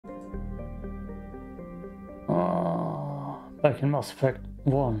Back in Mass Effect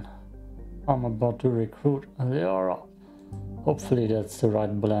 1, I'm about to recruit Liara. Hopefully that's the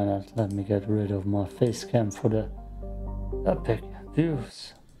right planet. Let me get rid of my face cam for the epic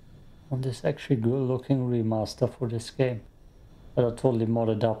views on this actually good looking remaster for this game. But I totally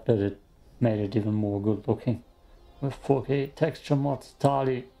modded up that it made it even more good looking. With 4K texture mods,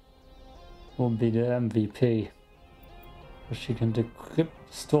 Tali will be the MVP. She can decrypt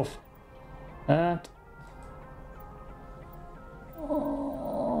stuff and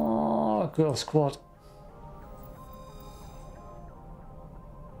girl squad.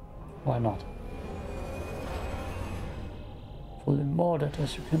 Why not? Fully modded,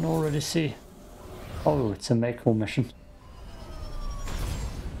 as you can already see. Oh, it's a Mako mission.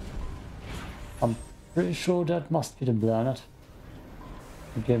 I'm pretty sure that must be the planet.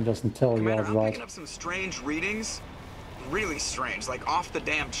 The game doesn't tell you outright. I'm picking up some strange readings. Really strange, like off the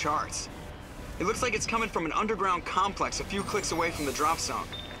damn charts. It looks like it's coming from an underground complex a few clicks away from the drop zone.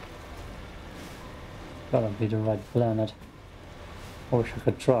 Gotta be the right planet. I wish I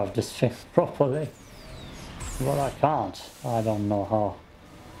could drive this thing properly. But I can't. I don't know how.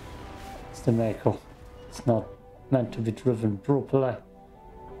 It's the Mako. It's not meant to be driven properly.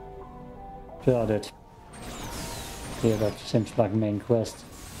 Got it. Yeah, that seems like main quest.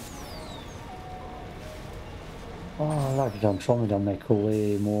 Oh, I like the Andromeda Mako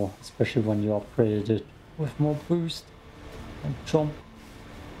way more, especially when you upgrade it with more boost and jump.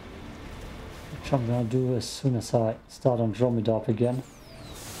 Which I'm gonna do as soon as I start Andromeda up again.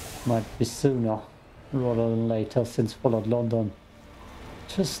 Might be sooner rather than later, since Fallout London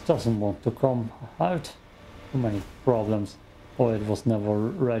just doesn't want to come out. Too many problems, or it was never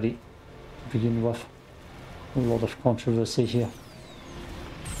ready to begin with. A lot of controversy here.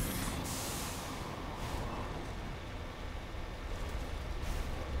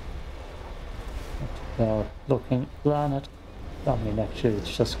 Looking planet. I mean, actually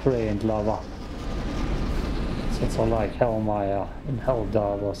it's just grey and lava. Since I like Hellmire and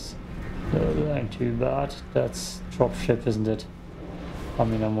Helldivers, that ain't too bad. That's dropship, isn't it? I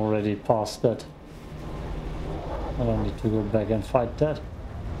mean, I'm already past that. I don't need to go back and fight that.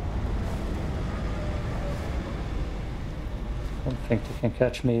 I don't think they can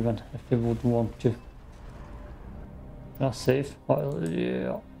catch me even if they would want to. Not safe? Well,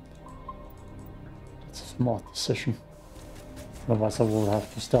 yeah. It's a smart decision. Otherwise I will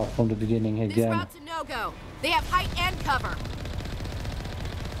have to start from the beginning again. This route's a no-go. They have height and cover.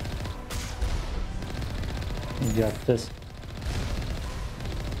 You got this.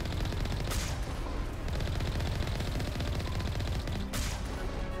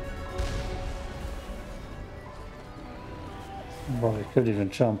 Well, we could even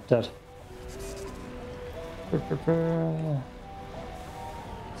jump that. To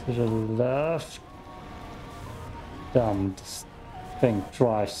the left. Damn, this thing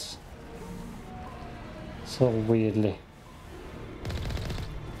drives so weirdly.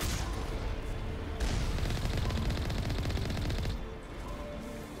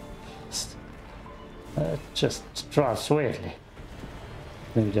 It just drives weirdly.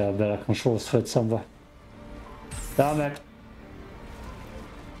 Maybe there are better controls for it somewhere. Damn it!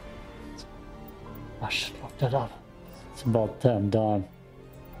 I should look that up. It's about damn time.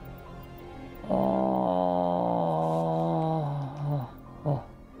 Oh.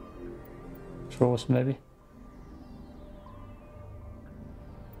 Controls maybe.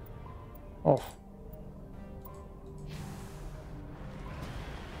 Off.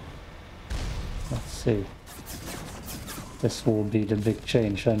 Let's see. This will be the big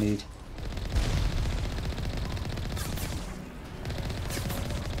change I need.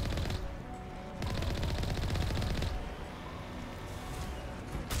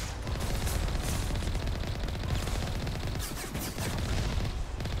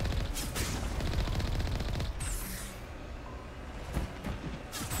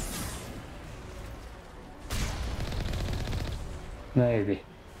 Maybe.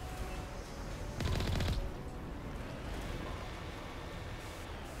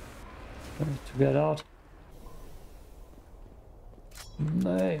 To get out.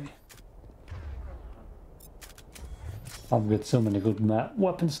 Maybe. I've got so many good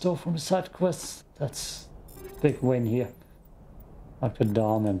weapon stuff from the side quests. That's a big win here. I could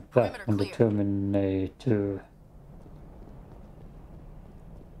down and back on the Terminator.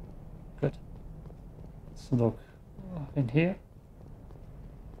 Good. Let's look in here.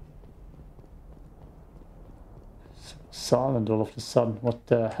 Silent all of a sudden. What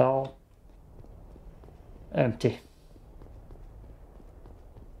the hell? Empty.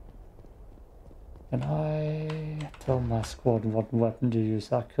 Can I tell my squad what weapon to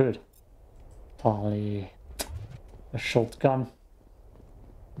use? I could. Tali. A shotgun?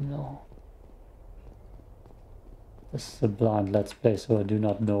 No. This is a blind let's play, so I do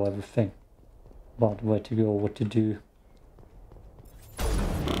not know everything about where to go, what to do.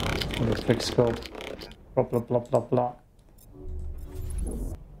 With a quick scope. Blah blah blah blah blah.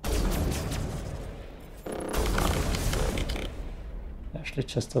 Actually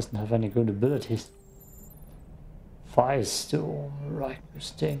just doesn't have any good abilities. Firestorm, right,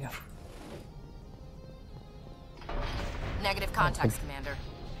 Stinger. Negative contacts, Commander.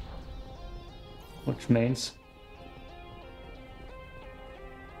 Which means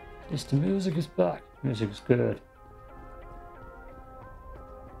at least the music is back. Music is good.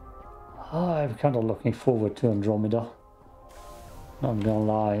 I'm kind of looking forward to Andromeda. Not gonna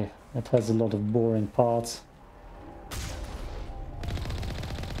lie, it has a lot of boring parts.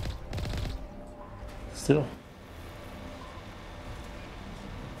 Still.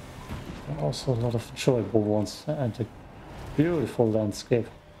 Also a lot of enjoyable ones and a beautiful landscape.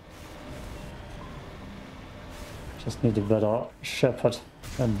 Just need a better Shepard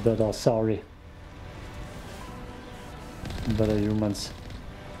and better Sari. Better humans.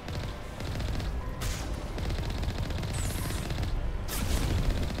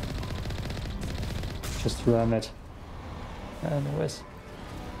 Just ram it. Anyways.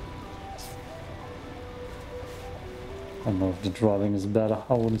 I don't know if the driving is better,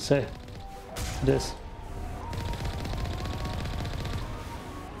 I wouldn't say it is.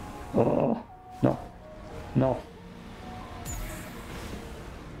 Oh, no. No.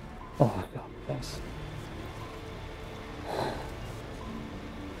 Oh god, thanks.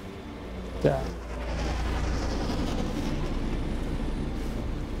 Damn.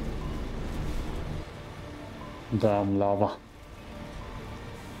 Damn lava.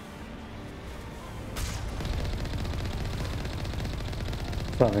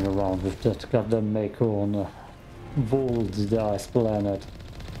 Driving around with that goddamn Mako on a bold ice planet.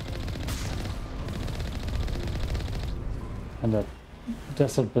 And that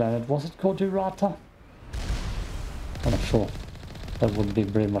desert planet, was it called Urata? I'm not sure. That would be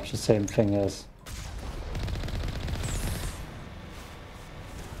pretty much the same thing as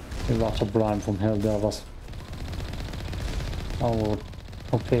Urata Prime from Helldivers. I would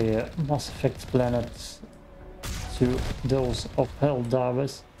compare Mass Effect planets to those of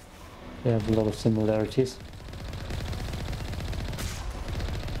Helldivers. They have a lot of similarities.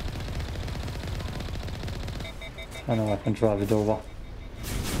 I know I can drive it over.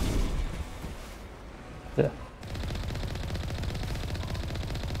 There.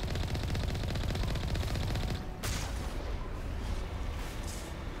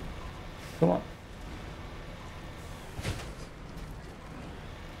 Come on.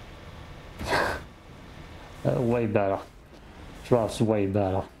 Way better. Drives way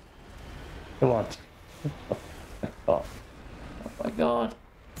better. Come on. Oh my god.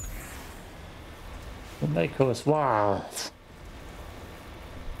 The Mako is wild.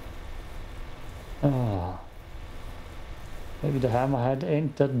 Oh. Maybe the hammerhead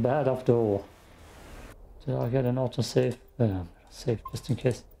ain't that bad after all. Did I get an autosave? Save just in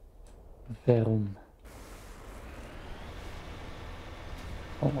case. Verum.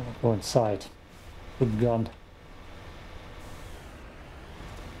 I want to go inside. Good gun.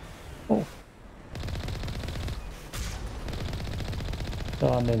 Oh.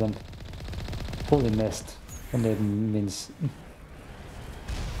 Daneben. Fully missed. Daneben means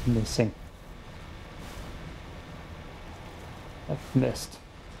missing. I've missed.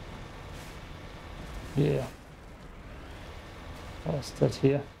 Yeah. What's that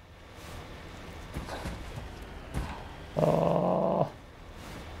here? Oh.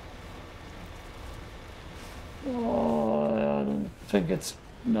 Oh, I don't think it's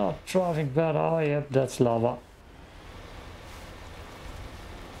not driving better. Oh, yep, that's lava.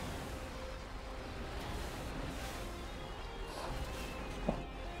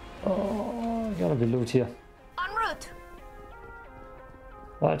 Oh, gotta be loot here. En route.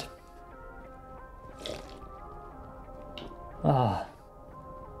 Right. Ah.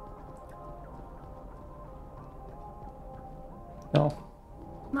 No.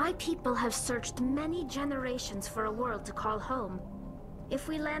 My people have searched many generations for a world to call home. If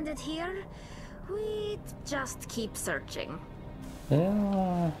we landed here, we'd just keep searching.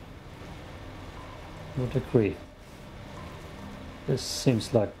 Yeah, would agree. This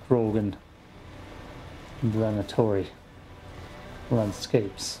seems like Krogan planetary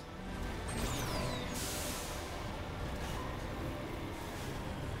landscapes.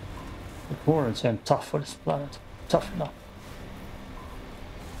 The quarantine tough for this planet. Tough enough.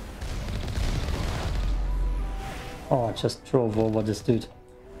 Oh, I just drove over this dude.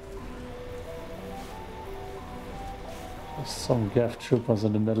 Some gaff troopers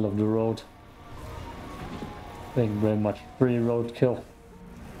in the middle of the road. Being very much free roadkill.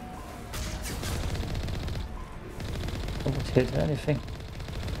 I would hit anything.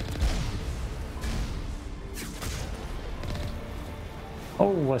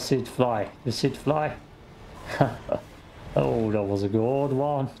 Oh, I see it fly. You see it fly? Oh, that was a good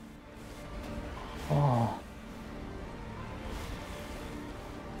one. Oh.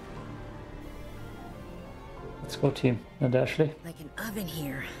 Let's go, team. And Ashley? Like an oven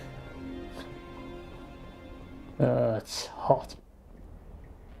here. It's hot.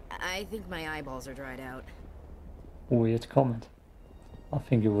 I think my eyeballs are dried out. Weird comment. I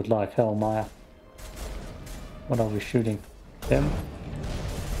think you would like hell, Maya. What are we shooting? Him?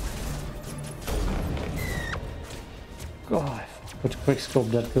 God, I put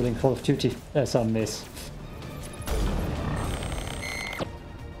quickscope that good in Call of Duty. That's a miss.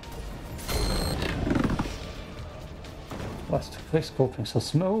 Why's the quickscoping so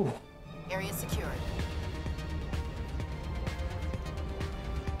smooth? Area secured.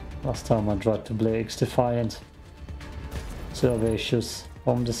 Last time I tried to play X Defiant. Server issues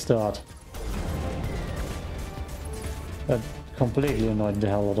from the start. That completely annoyed the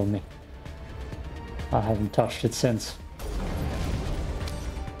hell out of me. I haven't touched it since.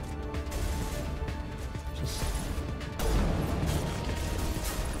 Just...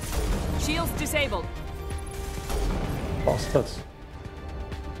 Shields disabled. bastards.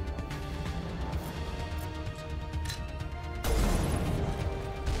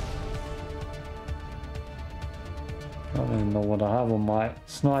 I don't even know what I have on my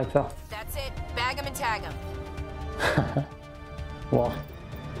sniper. That's it. Bag him and tag him. What?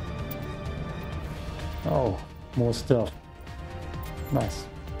 Oh, more stuff. Nice.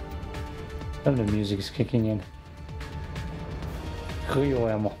 And the music is kicking in. Rio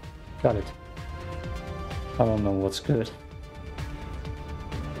ammo. Got it. I don't know what's good.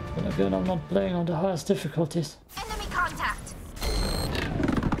 But again, I'm not playing on the highest difficulties. Enemy contact.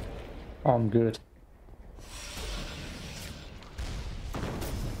 I'm good.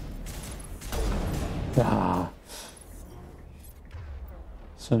 Ah.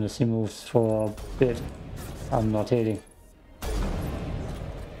 As soon as he moves for a bit, I'm not hitting.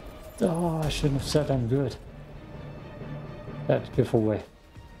 Oh, I shouldn't have said I'm good. That giveaway.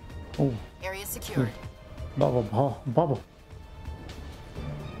 Oh. Area secured. Bubble, bubble.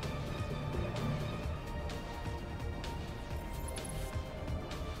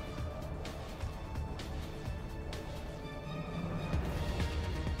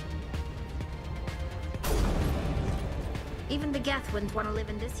 Even the Geth wouldn't want to live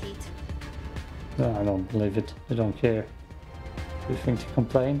in this heat. No, I don't believe it. I don't care. Do you think to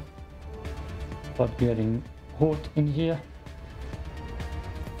complain about getting hot in here?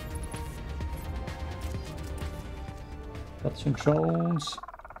 Got some drones.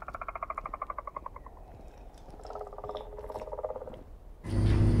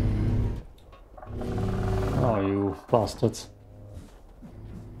 Oh, you bastards.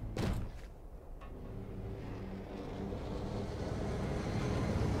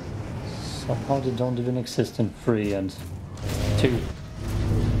 Somehow they don't even exist in 3 and 2.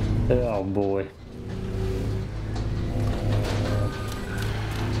 Oh boy.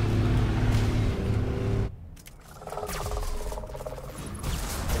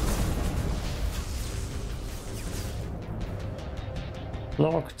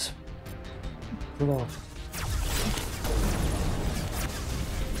 Blocked. Blocked.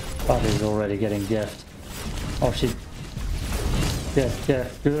 Tali's already getting gift. Oh, she...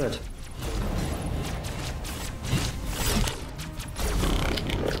 Gift, good.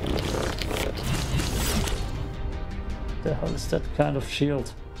 The hell is that kind of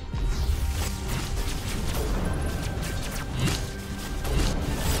shield?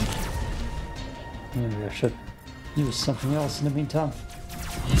 Maybe I should use something else in the meantime.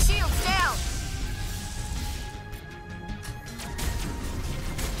 Shields down.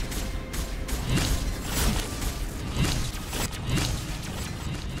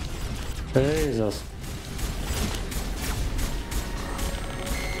 Jesus.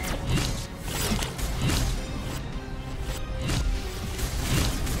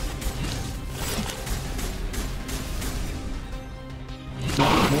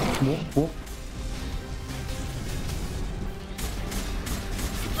 Whoop.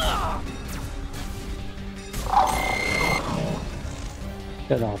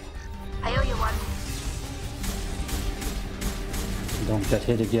 Get up. I owe you one. Don't get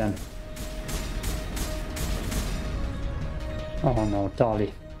hit again. Oh no,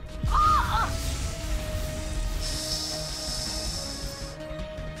 Tali.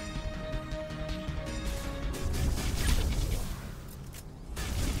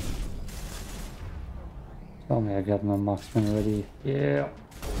 Tell me I got my marksman ready. Yeah.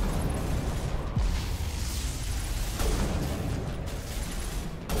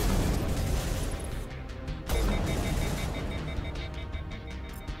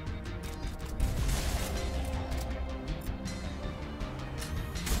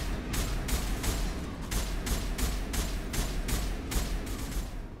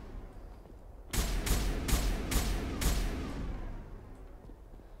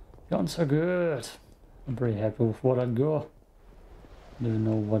 Guns are good. I'm pretty happy with what I got. Don't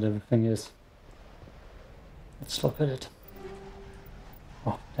know what everything is. Let's look at it.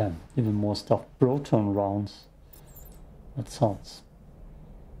 Oh damn, even more stuff. Proton rounds. That sounds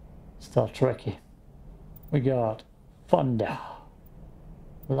Star Trekky. We got Thunder.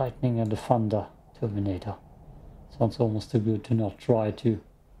 Lightning and the Thunder Terminator. Sounds almost too good to not try to.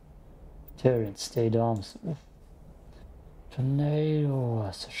 Saren Stages Armors. Oof. Tornado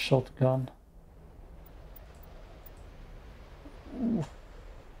as a shotgun. Oof.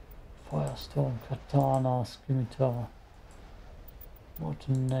 Firestorm, Katana, Scimitar. More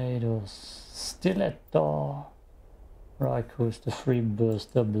tornadoes. Stiletto. Raikou is the free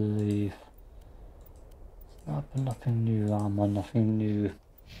burst, I believe. Sniper, nothing new. Armor, nothing new.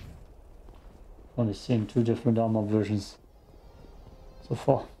 Only seen 2 different armor versions so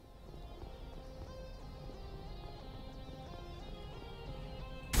far.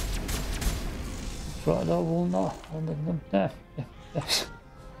 Try that will not.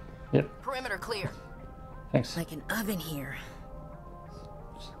 Yep. Perimeter clear. Thanks. Like an oven here.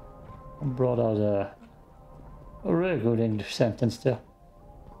 I brought out a really good English sentence there.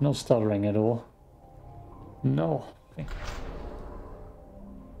 No stuttering at all. No.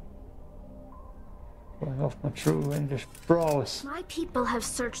 Going off my true English prowess. My people have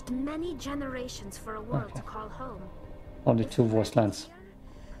searched many generations for a world to call home. Only 2 voice lines.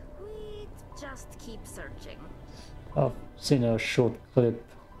 We just keep searching. I've seen a short clip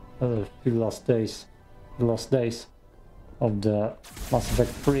of the last days of the Mass Effect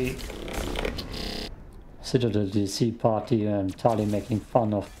 3 Citadel DC party and Tali making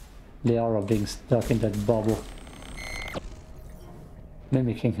fun of Liara being stuck in that bubble,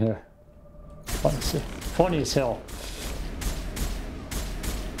 mimicking her. Funny as hell.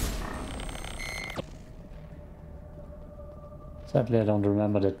 Sadly, I don't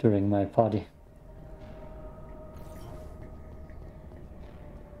remember that during my party.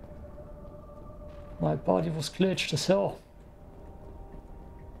 My party was glitched as hell.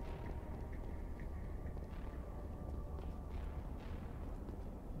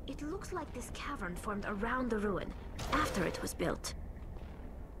 It looks like this cavern formed around the ruin after it was built.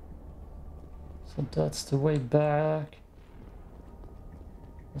 So that's the way back.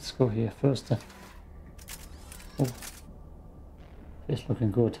 Let's go here first then. Oh, it's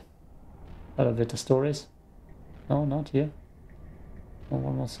looking good. Elevator stories? No, not here. No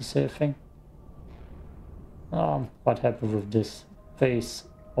one wants to say a thing. I'm quite happy with this face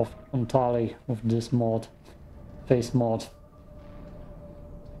of Tali with this mod, face mod.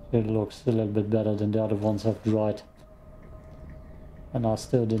 It looks a little bit better than the other ones I've tried. And I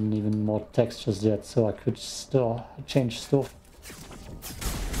still didn't even mod textures yet, so I could still change stuff.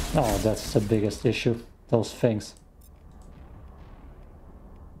 Oh, that's the biggest issue, those things.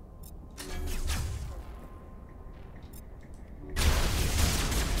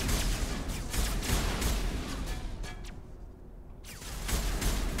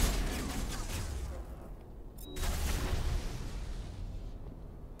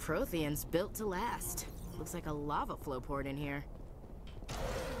 Prothean's built to last. Looks like a lava flow poured in here.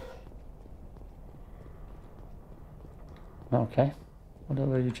 Okay.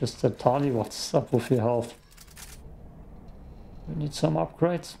 Whatever you just said, Tali, what's up with your health? We need some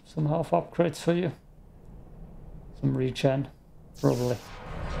upgrades, some health upgrades for you. Some regen, probably.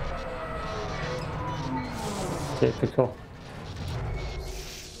 Typical.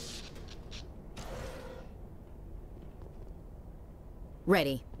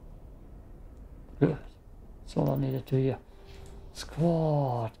 Ready. Good. That's all I needed to hear.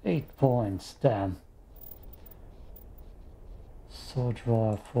 Squad, 8 points, damn. Sword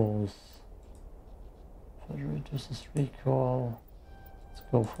rifles. Further reduces recoil. Let's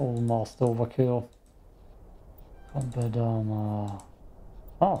go full master overkill. Combat armor.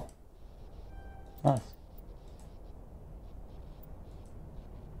 Oh! Nice.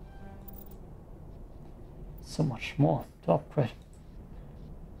 So much more to upgrade.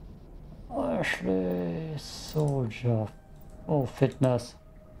 Ashley, soldier. Oh, fitness.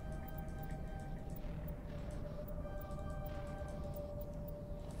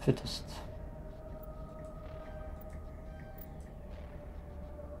 Fittest.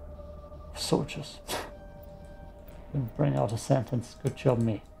 Soldiers. Couldn't bring out a sentence. Good job,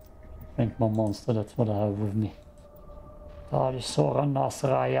 me. Drink my monster, that's what I have with me. Tali, Zorah,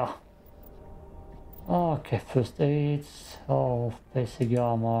 Nasraya. Okay, first aid. Oh, basic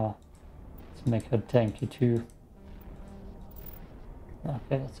armor. Let's make her tanky too.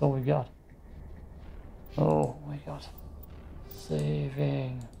 Okay, that's all we got. Oh my god.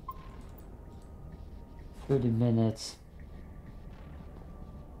 Saving. 30 minutes.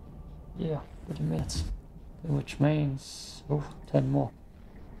 Yeah, 30 minutes. Which means... oh, 10 more.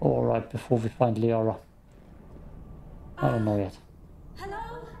 Alright, before we find Liara. I don't know yet.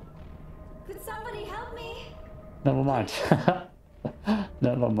 Hello? Could somebody help me? Never mind.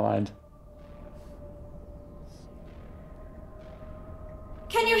 Never mind.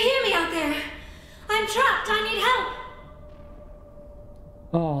 Can you hear me out there? I'm trapped. I need help.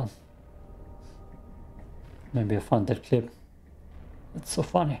 Oh. Maybe I found that clip. It's so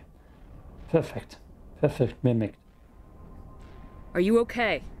funny. Perfect. Perfect mimic. Are you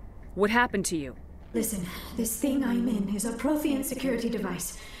okay? What happened to you? Listen, this thing I'm in is a Prothean security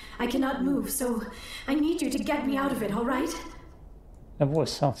device. I cannot move, so I need you to get me out of it, all right? That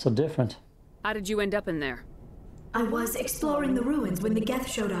voice sounds so different. How did you end up in there? I was exploring the ruins when the Geth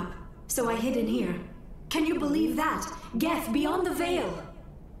showed up, so I hid in here. Can you believe that? Geth beyond the veil!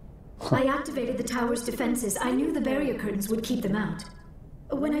 I activated the tower's defenses. I knew the barrier curtains would keep them out.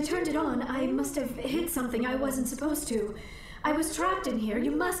 When I turned it on, I must have hit something I wasn't supposed to. I was trapped in here.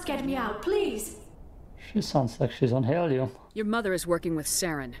 You must get me out, please! She sounds like she's on helium. Your mother is working with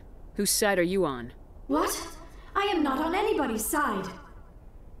Saren. Whose side are you on? What? I am not on anybody's side.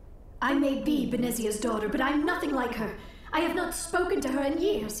 I may be Benezia's daughter, but I'm nothing like her. I have not spoken to her in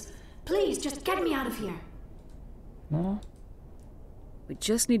years. Please, just get me out of here. No? We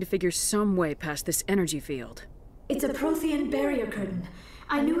just need to figure some way past this energy field. It's a Prothean barrier curtain.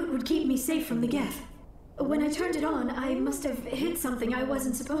 I knew it would keep me safe from the Geth. When I turned it on, I must have hit something I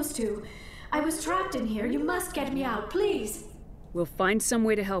wasn't supposed to. I was trapped in here. You must get me out, please. We'll find some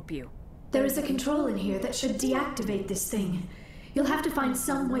way to help you. There is a control in here that should deactivate this thing. You'll have to find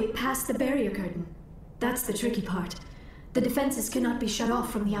some way past the barrier curtain. That's the tricky part. The defenses cannot be shut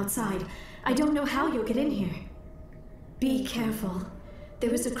off from the outside. I don't know how you'll get in here. Be careful.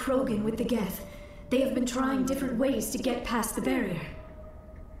 There is a Krogan with the Geth. They have been trying different ways to get past the barrier.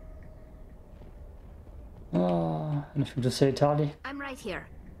 Anything to say, Tali? I'm right here.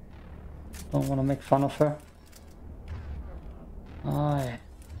 Don't want to make fun of her. Aye.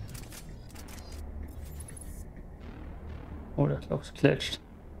 Oh, that looks glitched.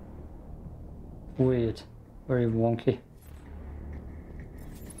 Weird. Very wonky.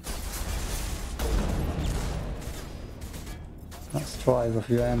 Let's try with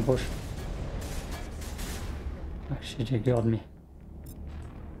your ambush. Actually, they got me.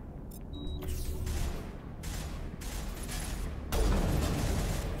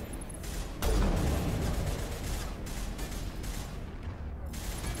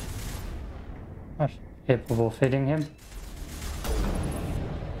 Capable of hitting him.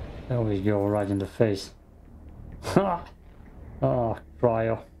 There we go, right in the face. Ha! Oh,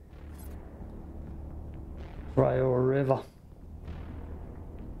 cryo. Cryo river.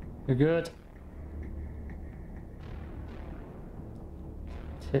 You good?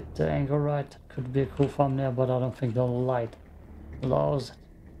 Hit the angle right. Could be a cool thumbnail, but I don't think the light allows it.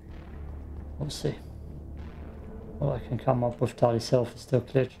 We'll see. Well, I can come up with Tali self is still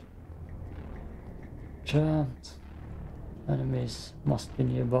glitched. Jumped. Enemies must be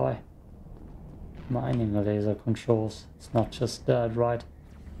nearby. Mining laser controls. It's not just that, right?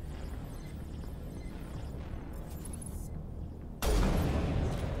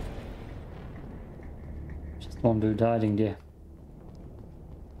 Just one dude hiding there.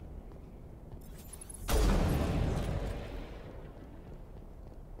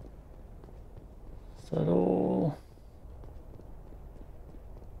 Is that all?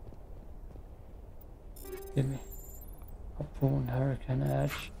 Give me Harpoon, Hurricane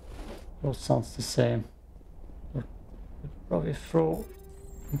Edge. All sounds the same. Would probably throw.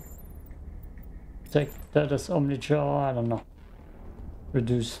 Take that as Omnijaw, I don't know.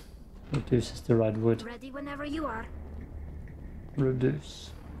 Reduce. Reduce is the right word. Ready whenever you are.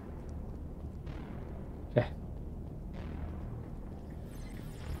 Reduce. Okay.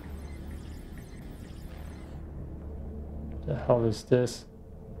 The hell is this?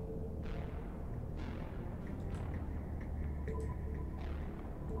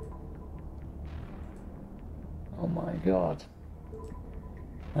 Oh my god.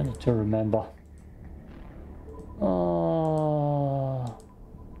 I need to remember. Oh.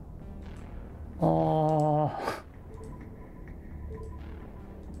 Oh.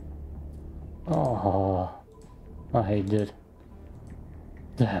 Oh. I he did.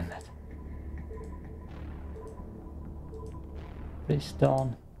 Damn it. Face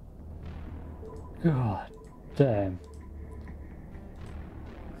down. God damn.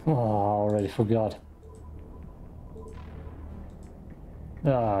 Oh, I already forgot.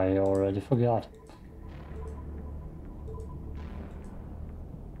 I already forgot.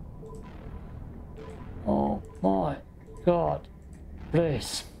 Oh my god.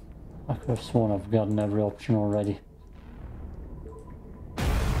 Please. I could have sworn I've gotten every option already.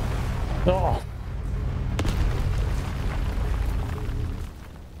 Oh!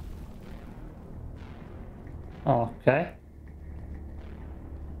 Okay.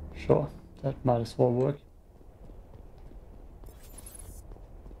 Sure, that might as well work.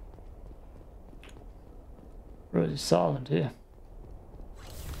 Really silent here.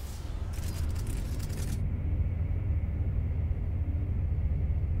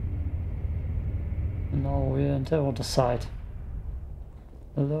 Now we're on the other side.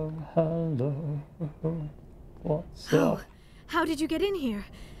 Hello, hello. What's up? How did you get in here?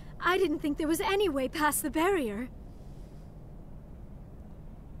 I didn't think there was any way past the barrier.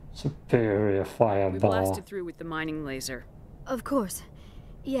 Superior fireball. We blasted through with the mining laser. Of course.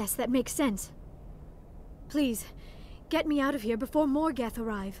 Yes, that makes sense. Please, get me out of here before more Geth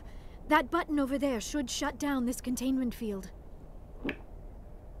arrive. That button over there should shut down this containment field.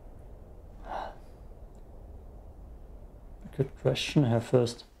 Good question her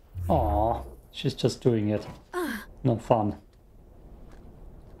first. Aww, she's just doing it. No fun.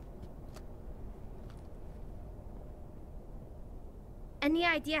 Any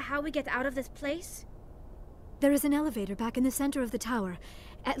idea how we get out of this place? There is an elevator back in the center of the tower.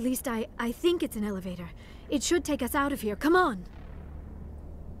 At least I think it's an elevator. It should take us out of here. Come on!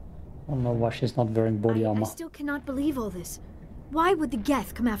 I don't know why she's not wearing body armor. I still cannot believe all this. Why would the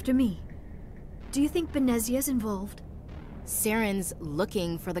Geth come after me? Do you think Benezia's involved? Saren's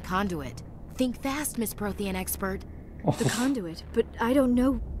looking for the conduit. Think fast, Miss Prothean expert. The conduit, but I don't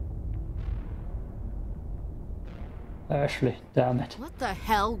know. Ashley, damn it. What the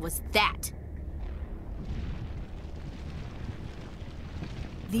hell was that?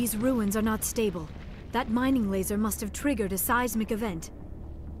 These ruins are not stable. That mining laser must have triggered a seismic event.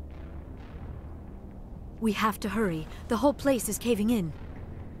 We have to hurry. The whole place is caving in.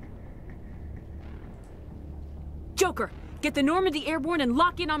 Joker, get the Normandy airborne and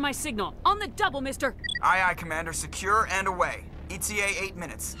lock in on my signal. On the double, mister! Aye, aye, Commander. Secure and away. ETA 8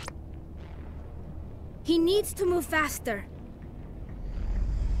 minutes. He needs to move faster.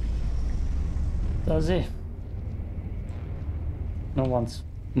 Does he? No one's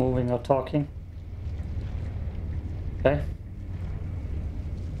moving or talking. Okay.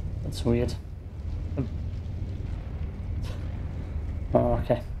 That's weird. Oh,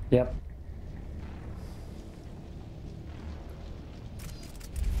 okay. Yep.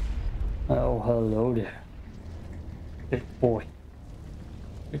 Oh, hello there. Big boy.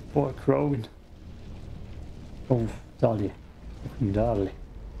 Big boy Krogan. Oh, Tali. Looking Tali.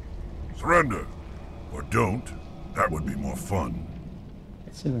 Surrender. Or don't. That would be more fun.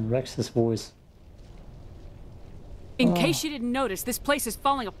 It's even Rex's voice. In case you didn't notice, this place is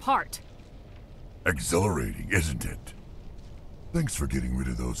falling apart. Exhilarating, isn't it? Thanks for getting rid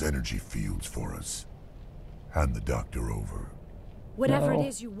of those energy fields for us. Hand the doctor over. Whatever No. it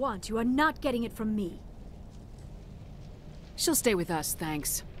is you want, you are not getting it from me. She'll stay with us,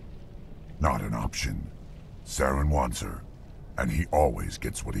 thanks. Not an option. Saren wants her, and he always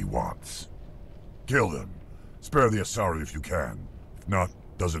gets what he wants. Kill them. Spare the Asari if you can. If not,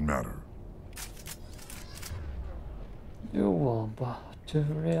 doesn't matter. You're about to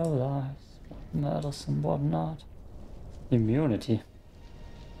realize what matters and what not. Immunity.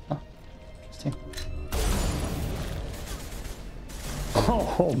 Huh. Interesting.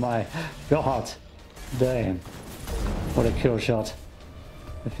 Oh my god. Damn. What a kill shot.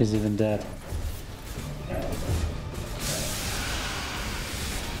 If he's even dead.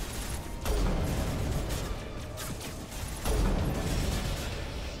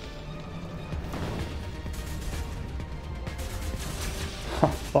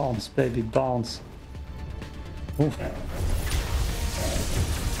 Bounce, baby, bounce. Oof.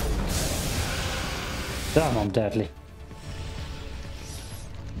 Damn, I'm deadly.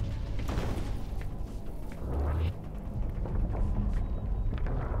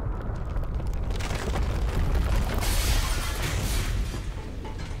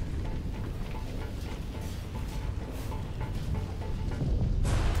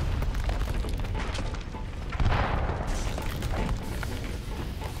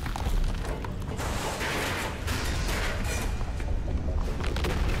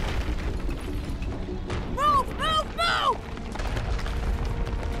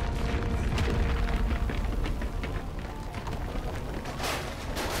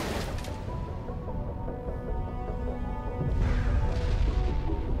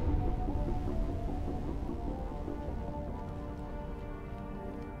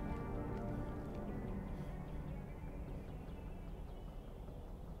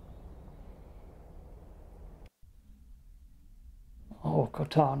 Ahsoka,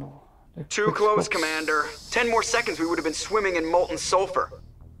 Tano. Too close, Commander. 10 more seconds we would have been swimming in molten sulfur.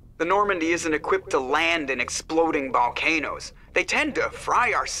 The Normandy isn't equipped to land in exploding volcanoes. They tend to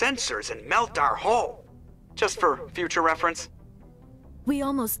fry our sensors and melt our hull. Just for future reference. We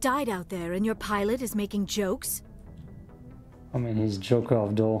almost died out there and your pilot is making jokes? I mean, he's Joker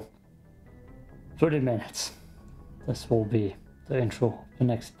of the 30 minutes. This will be the intro, the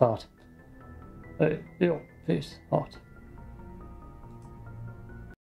next part. Hey, yo, peace out.